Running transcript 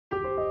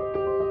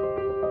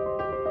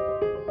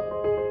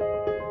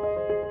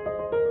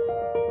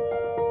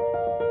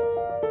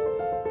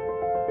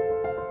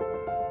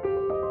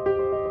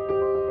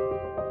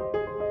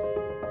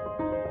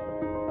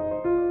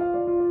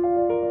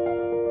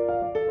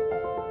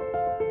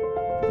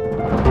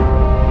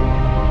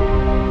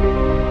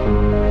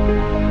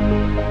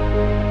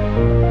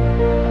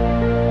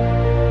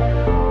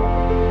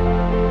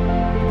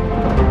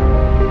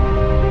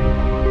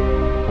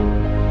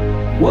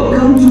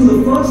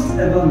first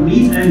ever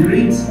meet and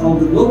greet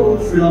of the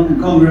Global Sri Lankan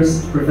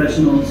Congress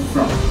Professionals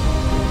Front.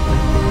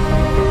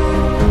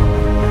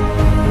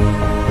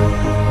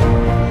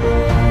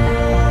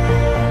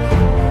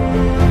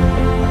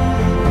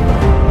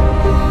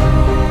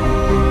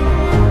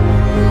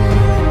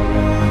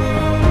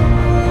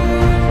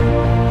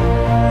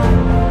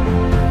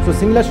 So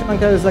Singular Sri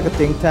Lanka is like a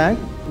think tank.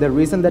 The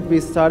reason that we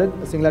started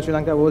Singular Sri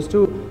Lanka was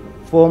to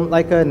form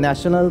like a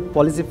national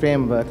policy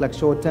framework, like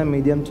short-term,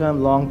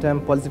 medium-term,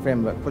 long-term policy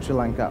framework for Sri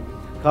Lanka,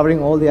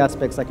 covering all the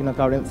aspects, like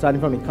starting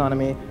from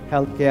economy,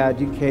 healthcare,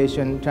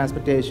 education,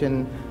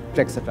 transportation,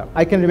 etc.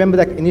 I can remember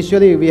that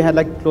initially we had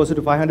like closer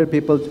to 500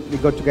 people we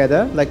got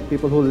together, like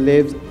people who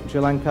live in Sri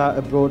Lanka,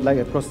 abroad, like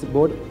across the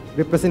board,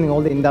 representing all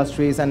the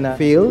industries and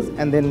fields,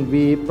 and then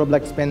we probably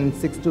like spent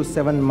 6 to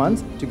 7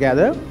 months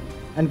together.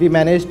 And we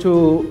managed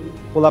to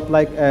pull up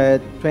like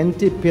a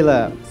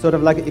 20-pillar sort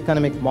of like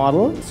economic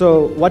model.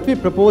 So what we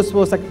proposed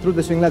was like through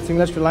the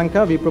Singular Sri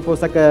Lanka, we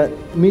proposed like a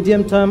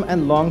medium-term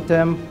and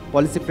long-term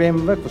policy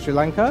framework for Sri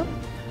Lanka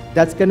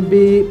that's going to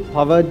be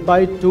powered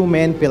by 2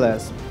 main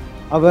pillars.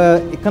 Our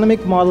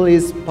economic model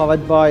is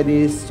powered by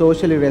the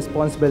socially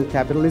responsible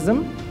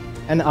capitalism,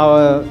 and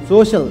our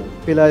social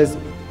pillar is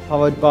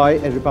powered by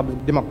a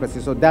republic democracy.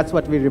 So that's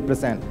what we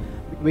represent.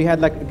 We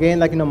had like again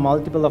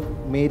multiple of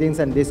meetings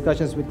and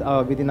discussions with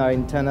within our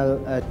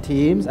internal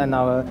teams and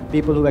our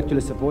people who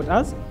actually support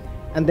us,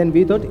 and then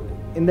we thought,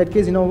 in that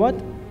case, you know what,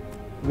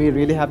 we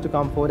really have to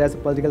come forward as a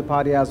political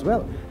party as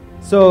well.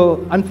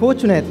 So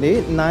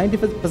unfortunately,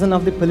 90%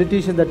 of the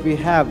politicians that we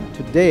have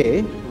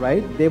today,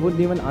 right, they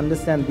wouldn't even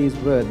understand these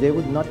words. They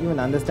would not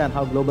even understand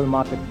how global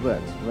market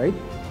works, right?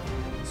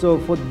 So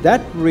for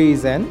that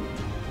reason,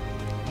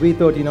 we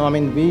thought,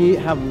 we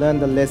have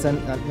learned the lesson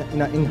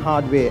in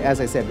hard way, as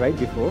I said right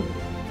before.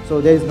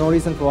 So there is no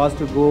reason for us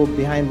to go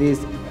behind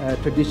these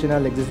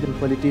traditional existing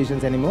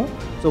politicians anymore.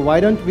 So why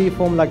don't we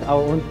form like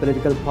our own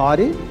political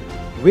party,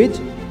 which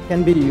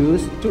can be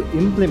used to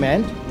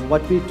implement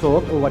what we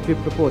talk or what we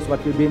propose,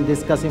 what we've been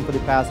discussing for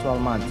the past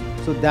 12 months.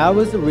 So that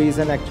was the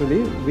reason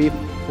actually we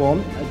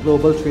formed a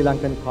Global Sri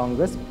Lankan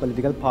Congress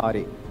political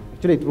party.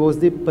 Actually, it was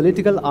the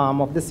political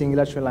arm of the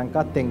Singular Sri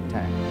Lanka think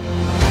tank.